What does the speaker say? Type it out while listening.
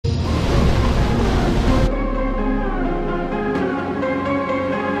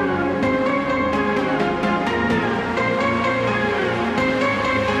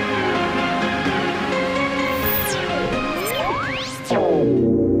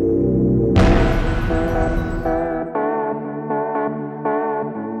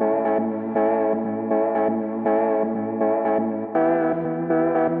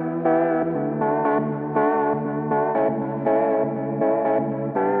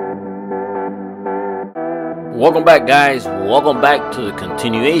Welcome back, guys. Welcome back to the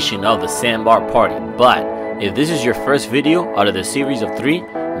continuation of the sandbar party. But if this is your first video out of the series of 3,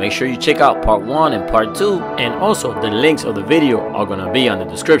 make sure you check out part 1 and part 2, and also the links of the video are going to be on the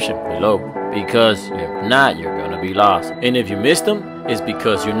description below, because if not, you're going to be lost. And if you missed them, it's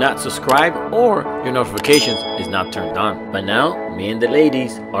because you're not subscribed or your notifications is not turned on. But now me and the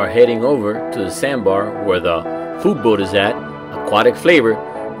ladies are heading over to the sandbar where the food boat is at, aquatic flavor,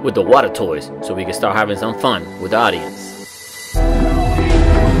 with the water toys, so we can start having some fun with the audience.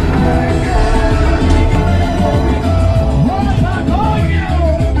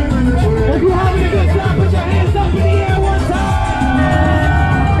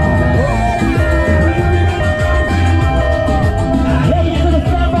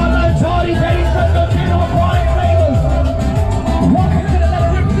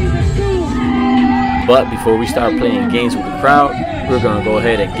 But before we start playing games with the crowd, we're gonna go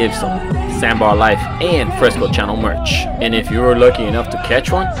ahead and give some Sandbar Life and Fresco Channel merch. And if you were lucky enough to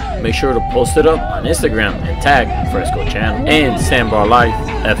catch one, make sure to post it up on Instagram and tag Fresco Channel and Sandbar Life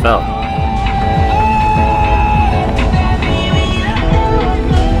FL.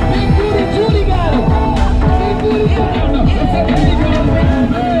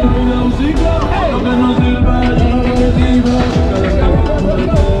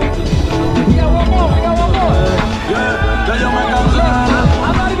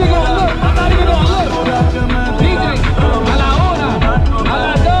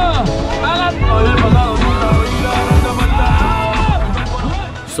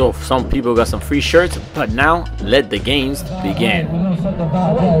 So some people got some free shirts, but now let the games begin. These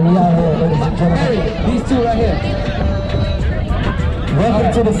two right here.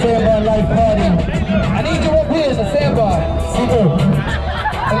 Welcome to the Sandbar Life party. I need you up here as a sandbar.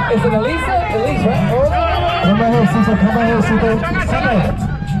 Is it Elisa? Elise, right? Come right here, Cecil. Come right here, Cecil.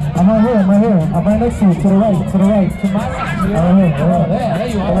 I'm right here. I'm right next to you. To the right. To my side. Right here. There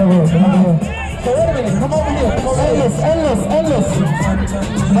you are. Come here. So wait a minute, come over here. Endless.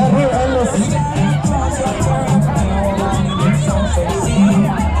 Not here, endless.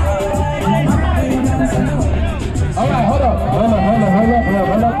 Alright, hold up.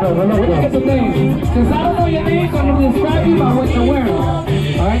 Let me get the name. Since I don't know your name, I'm going to describe you by what you're wearing.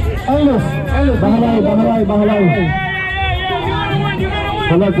 Alright? Endless. Bahalay.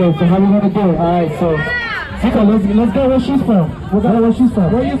 Hold up, Joe. So how we going to do it? Alright, so let's go where she's from.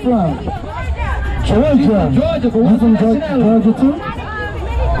 Where you from? Georgia, but what's from Georgia too?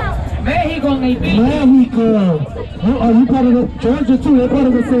 Mexico, maybe. Mexico. Are you part of the Georgia too? They're part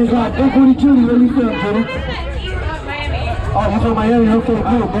of the same guy. Hey, Booty Judy, where you from, Judy? Miami. Oh, you from Miami? Okay,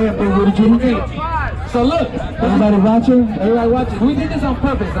 cool. Big Booty Judy. So look, everybody watching? We did this on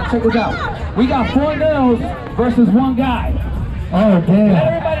purpose. Now check this out. We got 4 girls versus 1 guy. Oh, damn. Let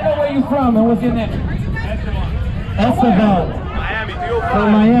everybody know where you from and what's your name. Esteban.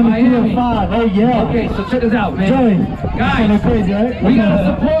 Miami 5. Oh yeah. Okay, so check this out, man. Joey, guys, crazy, right? We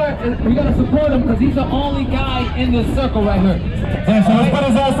gotta support him because he's the only guy in this circle right here. Yeah, so let's put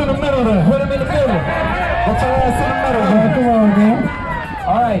his ass in the middle there. Put him in the middle. Put your ass in the middle, man. Come on, man.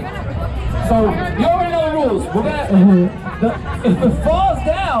 All right. So you already know the rules. We're gonna if it falls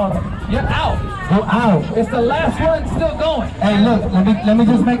down, you're out. You're out. It's the last one still going. Hey, look, let me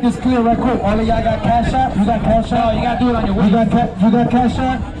just make this clear right quick. All of y'all got cash out? You got cash out? No, you gotta do it on your way. You got cash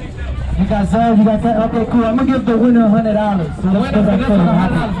out? You got Zell, you got that? Okay, cool. I'm gonna give the winner $100. So the winner for this one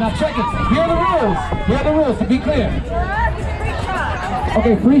 $100. Now check it. Here are the rules, to be clear.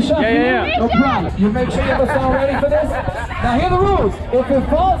 Okay, free shot. Yeah. No problem. You make sure you have a song ready for this. Now here are the rules. If it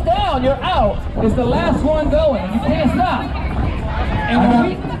falls down, you're out. It's the last one going. You can't stop.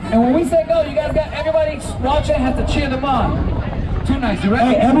 And when we say go, you guys got everybody watching has to cheer them on. 2 nights, you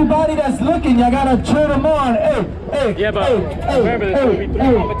ready? Hey, everybody that's looking, y'all gotta cheer them on. Hey. Yeah, but remember there's gonna be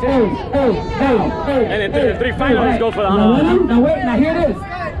 3 competitions. And then the 3 finalists go for the $100. Now wait, now here it is.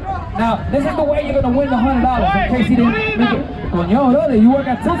 Now this is the way you're gonna win the $100 in case you didn't make it. Coño, brother, you work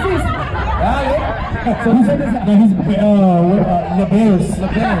at Tootsie's? So he said this. No, he's the Bears.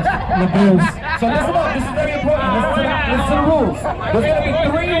 So listen up, this is very important. Listen to the rules. There's gonna be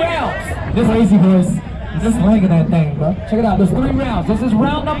 3 rounds. This lazy boys. Just laying that thing, bro. Check it out, there's 3 rounds. This is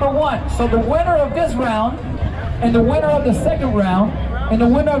round number 1. So the winner of this round, and the winner of the 2nd round, and the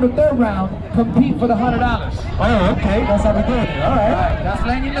winner of the 3rd round compete for the $100. Oh, okay, that's how we do it. All right, that's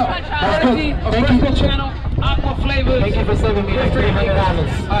letting you know. Fresco Channel, Aqua Flavors. Thank you for saving me that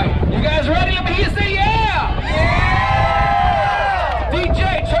 $300. All right, you guys ready? Let me hear you say yeah! Yeah!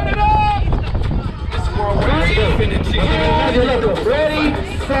 DJ, turn it up! This world ready,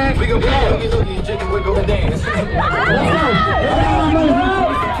 set, go!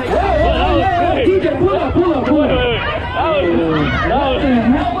 DJ, pull up.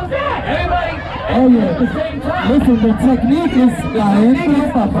 the same time. Listen, the technique is pa adentro,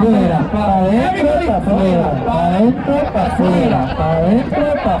 pa afuera, pa adentro, pa afuera, pa adentro, pa afuera, pa adentro,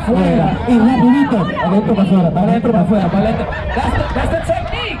 pa afuera. Y rapidito, adentro, pa afuera, pa adentro, pa afuera, pa adentro. That's the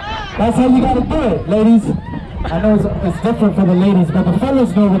technique. That's how you gotta do it, ladies. I know it's different for the ladies, but the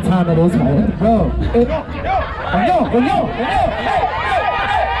fellas know what time it is, man. Bro.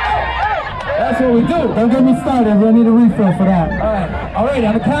 That's what we do. Don't get me started. We need a refill for that. All right.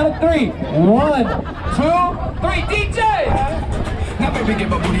 On the count of 3. 1, 2, 3. DJ. Now baby, get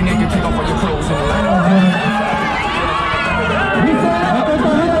my booty naked, take off all your clothes and He stayed up.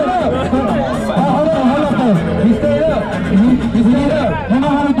 Hold on. He stayed up. He stayed up. You know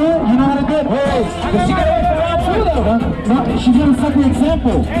how to do it? You know how to do it? Wait. She got to wait for round 2 though. No, she did a second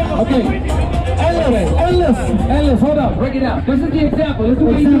example. Okay. Endless. Hold up. Break it out. This is the example. This is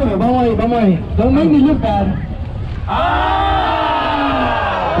what you do. Vamos ahí. Don't make me look bad.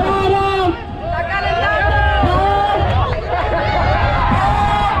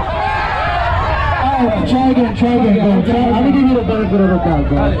 Try again. I'm gonna give you the benefit of the doubt,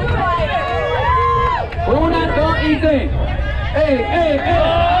 bro. 1, 2, y 3. Hey.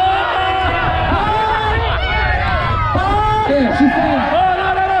 Yeah, she's saying.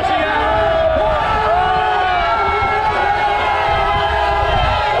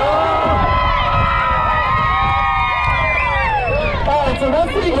 So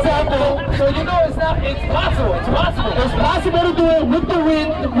that's the example. So you know it's possible. It's possible to do it with the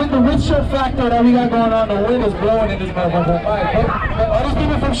wind chill factor that we got going on. The wind is blowing in this motherfucker. But all these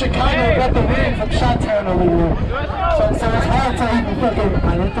people from Chicago got the wind from Chi-Town over here. So it's hard to even fucking...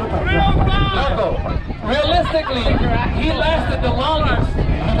 Realistically, he lasted the longest.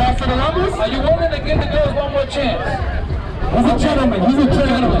 Are you willing to give the girls one more chance? He's a gentleman.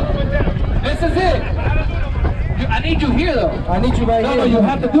 This is it. I need you here though. I need you right here. No, you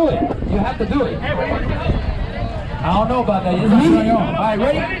have to do it. I don't know about that. You're on your own. All right,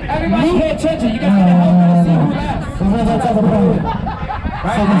 ready? Everybody pay attention. You guys gotta help me to see who lasts.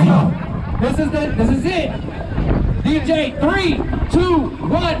 Right? This is it. DJ, 3, 2,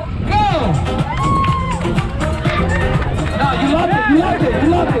 1, go! No, you loved it.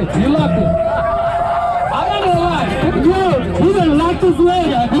 I'm not gonna lie. You done locked this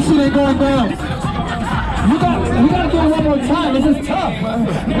later. This shit ain't going down. We gotta do it one more time. This is tough. You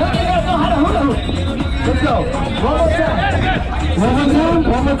guys know how to hula hoop. Let's go. One more time.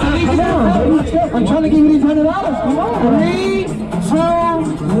 Come on. I'm trying to give you these $100. Come on. 3, 2,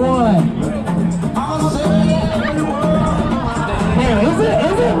 1. Damn, is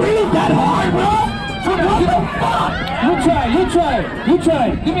it really that hard, bro? You try.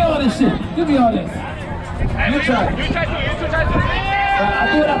 Give me all this shit. You try. You try to. I'll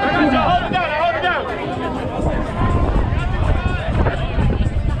do it after 2 now. Hold it down.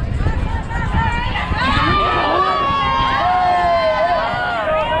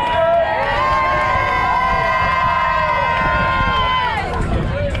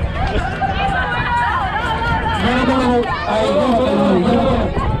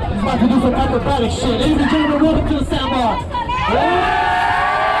 He's about to do some acrobatic shit. Ladies and gentlemen, welcome to the sandbar.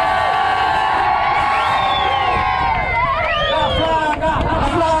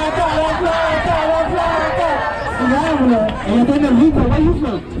 Ella tiene el ritmo, where you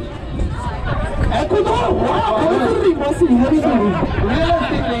from? Ecuador, wow, ¿cómo es el ritmo así?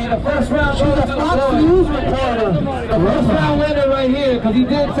 Realistically, the first round She's a Fox News reporter. The first round winner right here, because he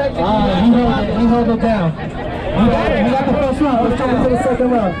did technically. He held it down. We got the first round. Let's jump into the second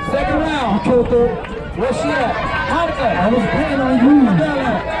round. Second round. You killed it. Where's she at? Monica. I was betting on you.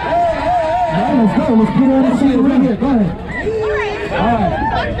 Yeah, let's go. Let's put her on the shit right here. Go ahead. All right.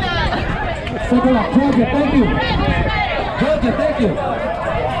 Second round. Georgia, thank you.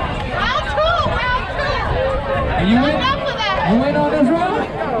 Round 2. And you win? Enough of that. You win on this round?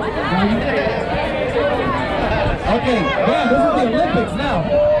 Okay, man, this is the Olympics now.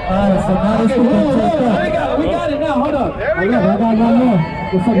 Alright, so now let's Okay, we got it now. Hold up. I got one more.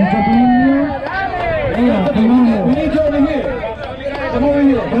 What's up, you jumping in here? We need you over here. Come over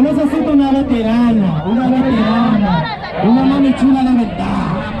here. Yo necesito una veterana. Una mami chula de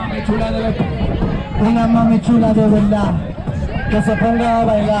verdad. Una mami chula de verdad. Que se ponga a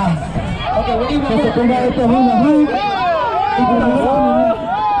bailar. Okay, we need Que se one ponga este hula hoop.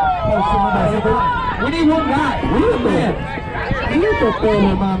 We need one guy. We need a man.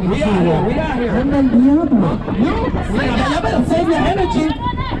 Pelo, mami We out here. Anda el diablo. You better save your energy.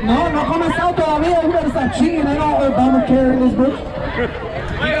 No comenzado todavía. You better stop cheating. I know Obamacare in this bitch.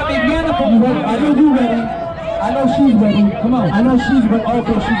 I know you ready. I know she's ready. Come on. I know she's ready.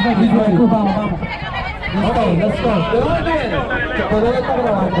 Okay, she's ready. Vamos. Okay, let's go. Okay,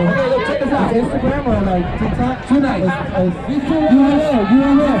 look, check this out. Instagram or like TikTok? Tonight. These two right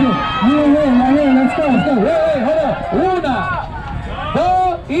here. Let's go. Wait, hold up. Una,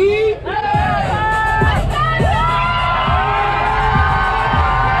 dos, y...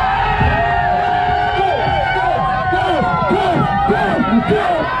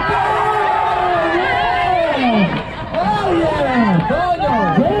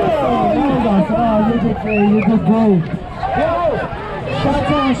 You did great.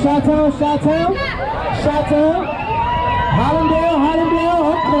 Shot-town. Hialeah,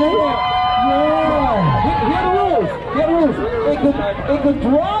 okay. Yeah. Here the rules. It could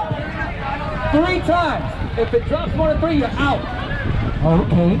drop 3 times. If it drops more than 3, you're out.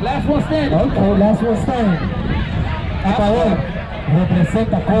 Okay. Last one standing. Acabó.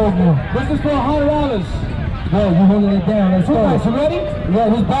 Representa como. This is for $100. Yo, you holding it down. Let's go. Nice. You ready? Yeah,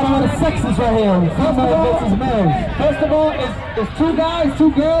 this battle of the sexes right here. Female versus males. First of all, it's 2 guys,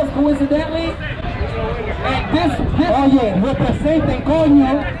 2 girls, coincidentally. And this. Oh yeah, representen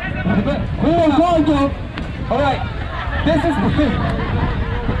coño. Coño. All right. This is the thing.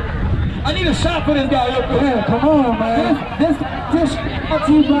 I need a shot for this guy. Yeah, come on, man. This brought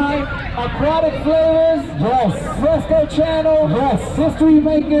to you by Aquatic Flavors. Yes. Fresco Channel. Yes. History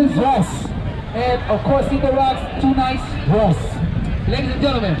Makers. Yes. And of course, P.o Box, 2 nights. Yes. Ladies and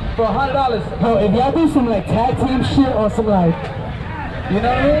gentlemen, for $100. Yo, if y'all do some like tag team shit or some like, you know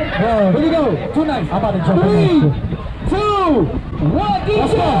what I mean? Yo, here we go. 2 nights. I'm about to jump in. 3, 2, 1,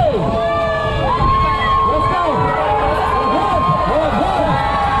 DJ. Let's go.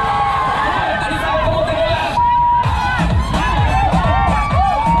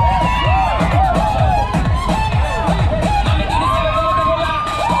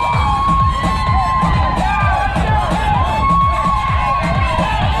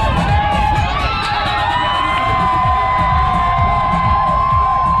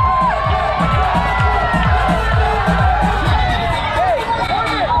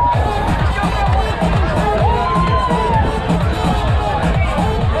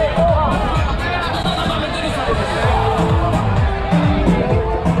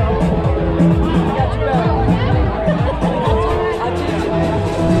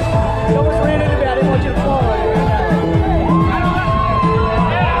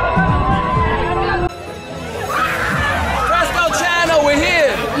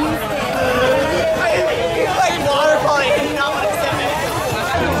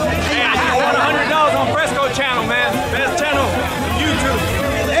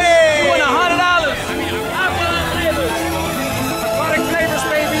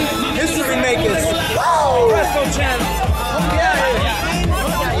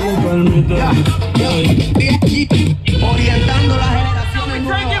 Orientando las generaciones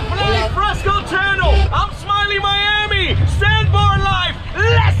nuevas. Take it flight, Fresco Channel. I'm Smiley Miami. Sandbar life.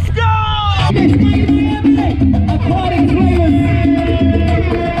 Let's go. Miami, Aquatic Flavors,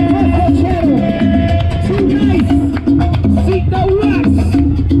 Fresco Channel, 2 nights, P.o Box.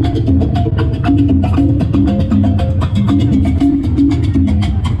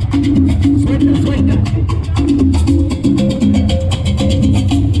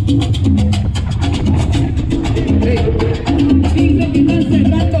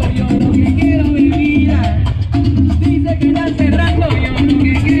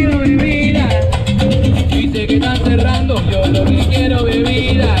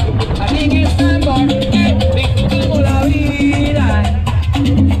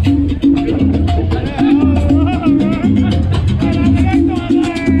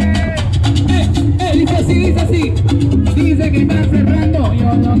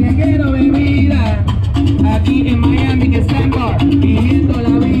 Aquí en Miami, que sandbar, viviendo la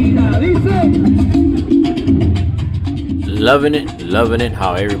vida, dice. Loving it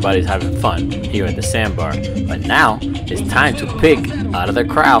how everybody's having fun here at the sandbar. But now it's time to pick out of the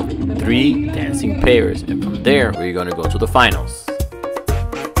crowd 3 dancing pairs, and from there we're gonna go to the finals.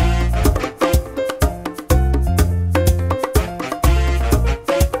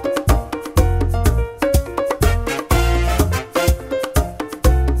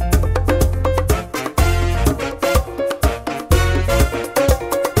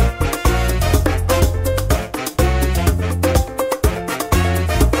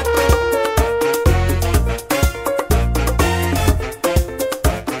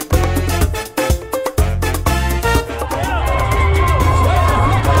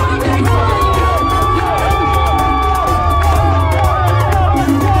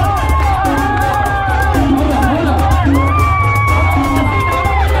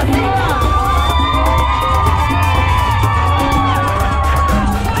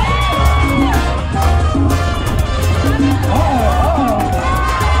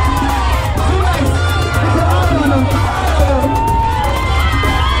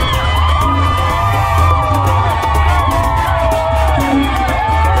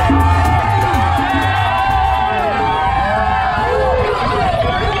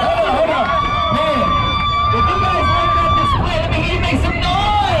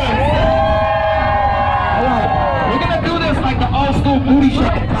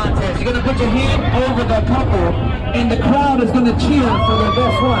 contest. You're gonna put your hand over the couple, and the crowd is gonna cheer for the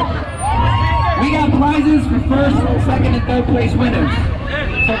best one. We got prizes for first, second, and third place winners.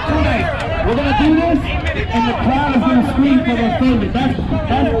 So tonight, we're gonna do this, and the crowd is gonna scream for their favorite. That's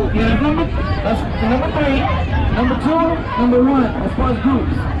number 3, number 2, number 1, as far as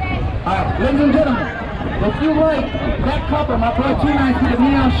groups. All right, ladies and gentlemen, if you like that couple, my boy 29 with the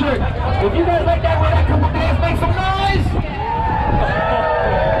neon shirt, if you guys like that way that couple dance, make some noise.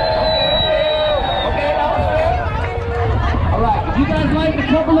 Okay, that was fair. All right, if you guys like the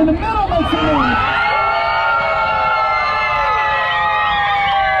couple in the middle, make some noise.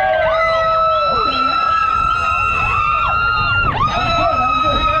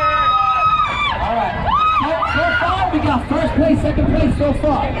 First place, second place so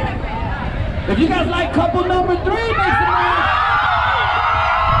far. If you guys like couple number 3, make some noise.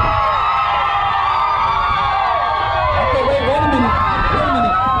 Okay, wait a minute.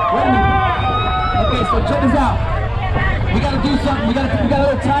 Okay, so check this out. We gotta do something. We got a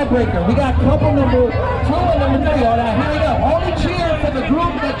little tiebreaker. We got couple number 2 and number 3. All right, here we go. Only cheer for the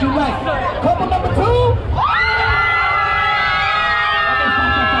group that you like. Couple number 2.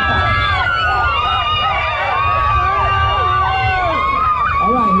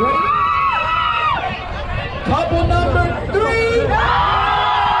 Couple number 3.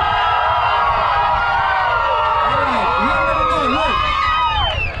 Alright, look.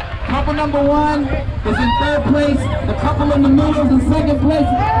 Couple number 1 is in 3rd place. The couple in the middle is in 2nd place.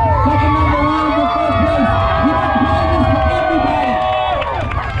 Couple number 1 is in 1st place. We got prizes for everybody.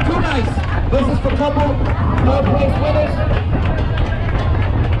 Too nice. This is for couple 3rd place winners.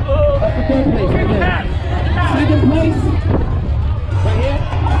 That's the 3rd place right there. 2nd place. Right here.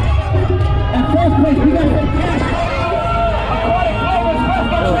 And 1st place, we got some cash. Aquatic Flavors,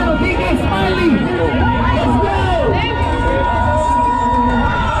 Fresco Channel, DJ Smiley. Let's go!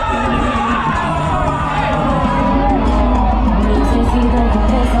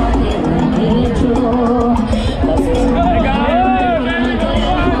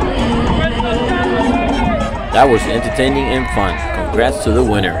 That was entertaining and fun. Congrats to the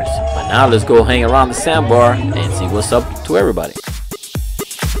winners. But now let's go hang around the sandbar and see what's up to everybody.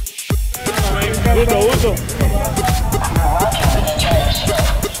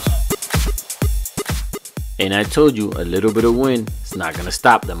 And I told you, a little bit of wind is not gonna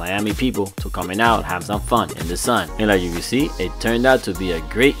stop the Miami people to coming out and have some fun in the sun. And like you can see, it turned out to be a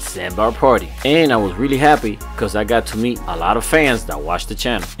great sandbar party. And I was really happy because I got to meet a lot of fans that watch the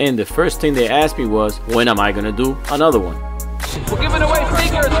channel. And the first thing they asked me was, when am I gonna do another one? We're giving away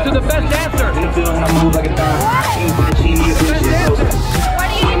sneakers to the best dancer.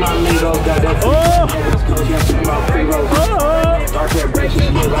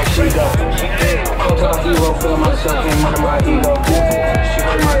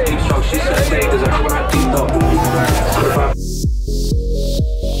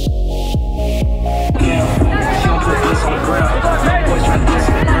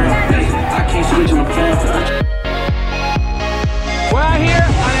 We're out here,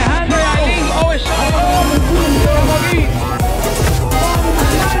 Alejandro y Aileen, always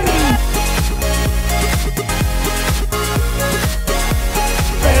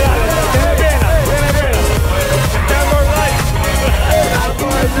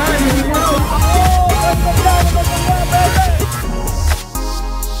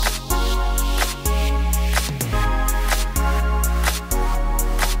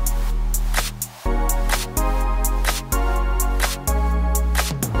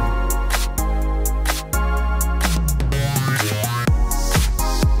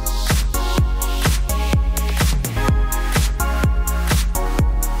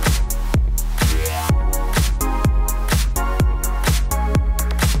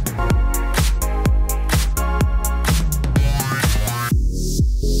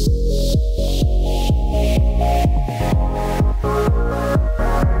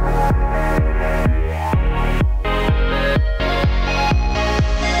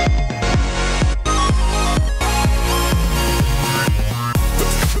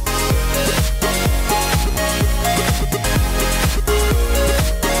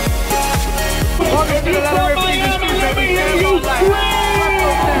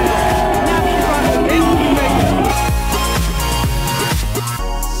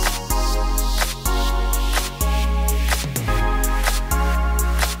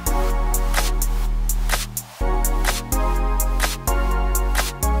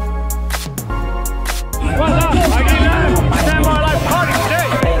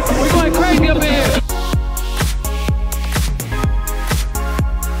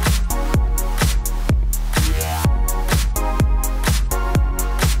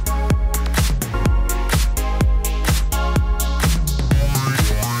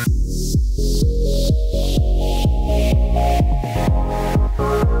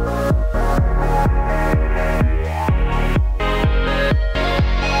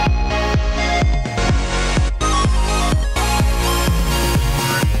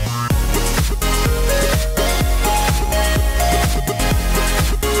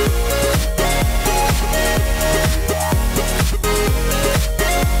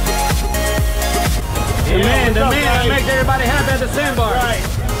sandbar. Right.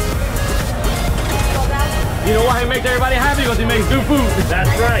 You know why he makes everybody happy? Because he makes good food. That's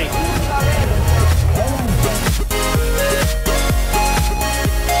right.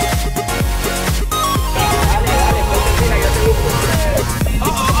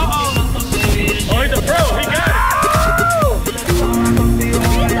 Oh, he's a pro. He got it.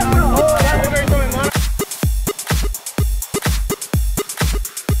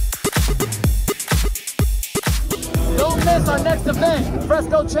 Don't miss our next event,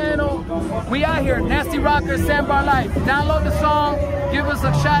 Fresco Channel. We out here, Nasty Rockers, Sandbar Life. Download the song, give us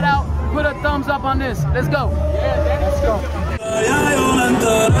a shout out, put a thumbs up on this. Let's go. Let's go.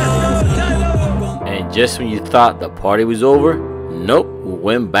 And just when you thought the party was over, nope, we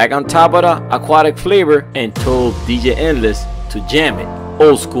went back on top of the aquatic flavor and told DJ Endless to jam it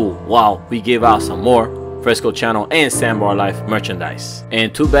old school while we give out some more Fresco Channel and Sandbar Life merchandise.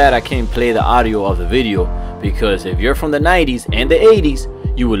 And too bad I can't play the audio of the video, because if you're from the 90s and the 80s,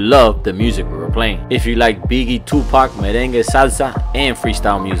 you would love the music we were playing. If you like Biggie, Tupac, merengue, salsa, and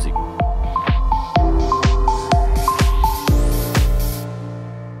freestyle music.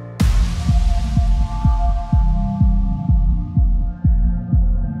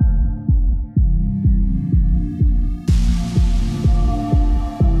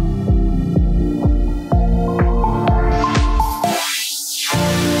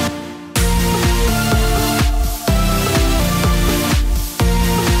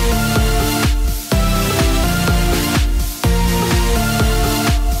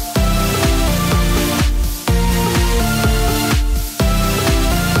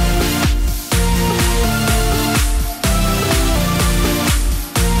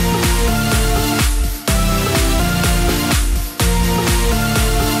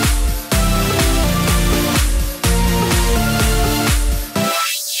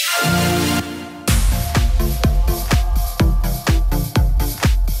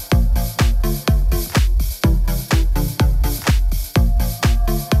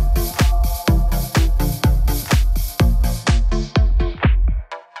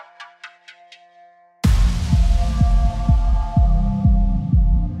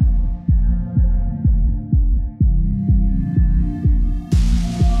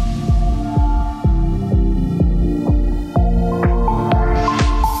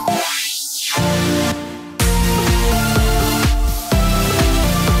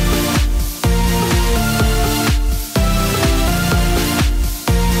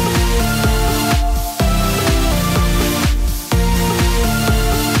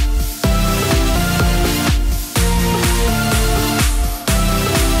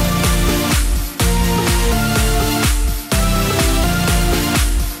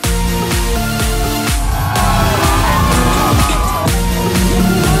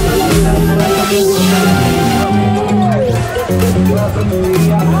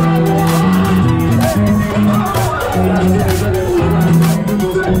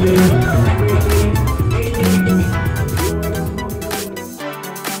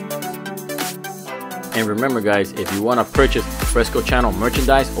 And remember guys, if you want to purchase Fresco Channel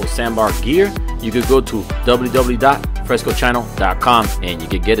merchandise or Sandbar gear, you could go to www.frescochannel.com and you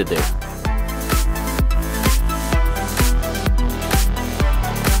can get it there.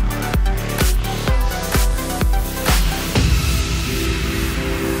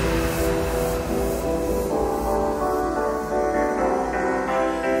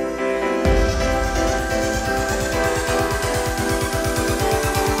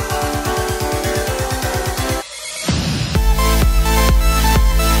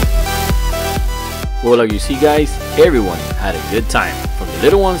 Well, like you see guys, everyone had a good time. From the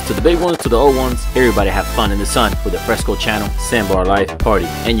little ones to the big ones to the old ones, everybody had fun in the sun with the Fresco Channel Sandbar Life Party.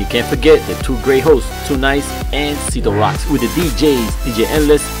 And you can't forget the two great hosts, Too Nice and Cito Rocks, with the DJs, DJ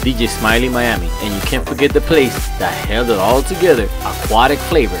Endless, DJ Smiley Miami. And you can't forget the place that held it all together, Aquatic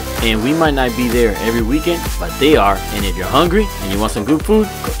Flavor. And we might not be there every weekend, but they are. And if you're hungry and you want some good food,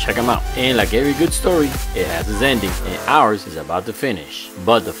 go check them out. And like every good story, it has its ending, and ours is about to finish.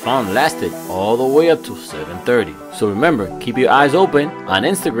 But the fun lasted all the way up to 7:30. So remember, keep your eyes open on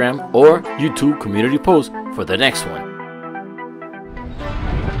Instagram or YouTube community posts for the next one.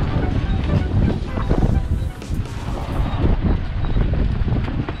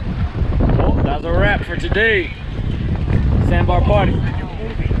 Well, that's a wrap for today. Sandbar party.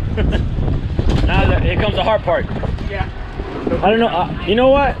 Now here comes the hard part. Yeah. I don't know. You know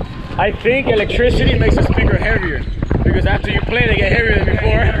what? I think electricity makes the speaker heavier, because after you play, they get heavier than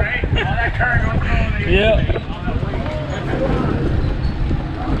before. Right? All that current goes through. Yeah.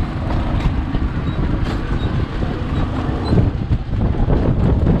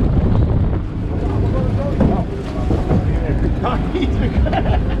 Huh?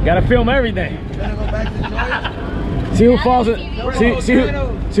 Gotta film everything. See who falls in.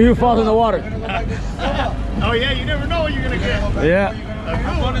 See who falls in the water. Oh yeah, you never know what you're gonna get. Yeah.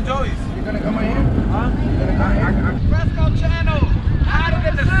 I'm going to Joey's. You're gonna come in? Fresco Channel. How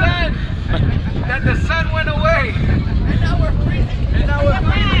did the sun? That the sun went away. And now we're freezing. And now we're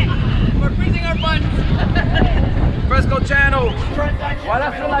freezing. We're freezing our butts. Fresco Channel. Why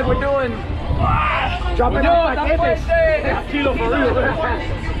I feel like we're doing. Dropping off paquetes. A kilo for real.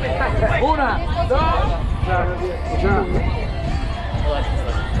 Una, dos.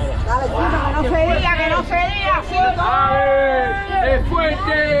 Que no se diga. ¡Es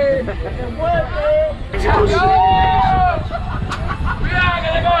fuerte!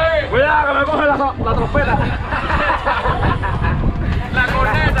 Cuidado que me coge la trompeta. La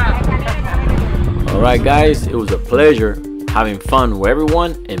corneta. Alright guys, it was a pleasure having fun with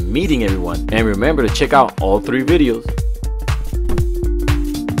everyone and meeting everyone. And remember to check out all 3 videos.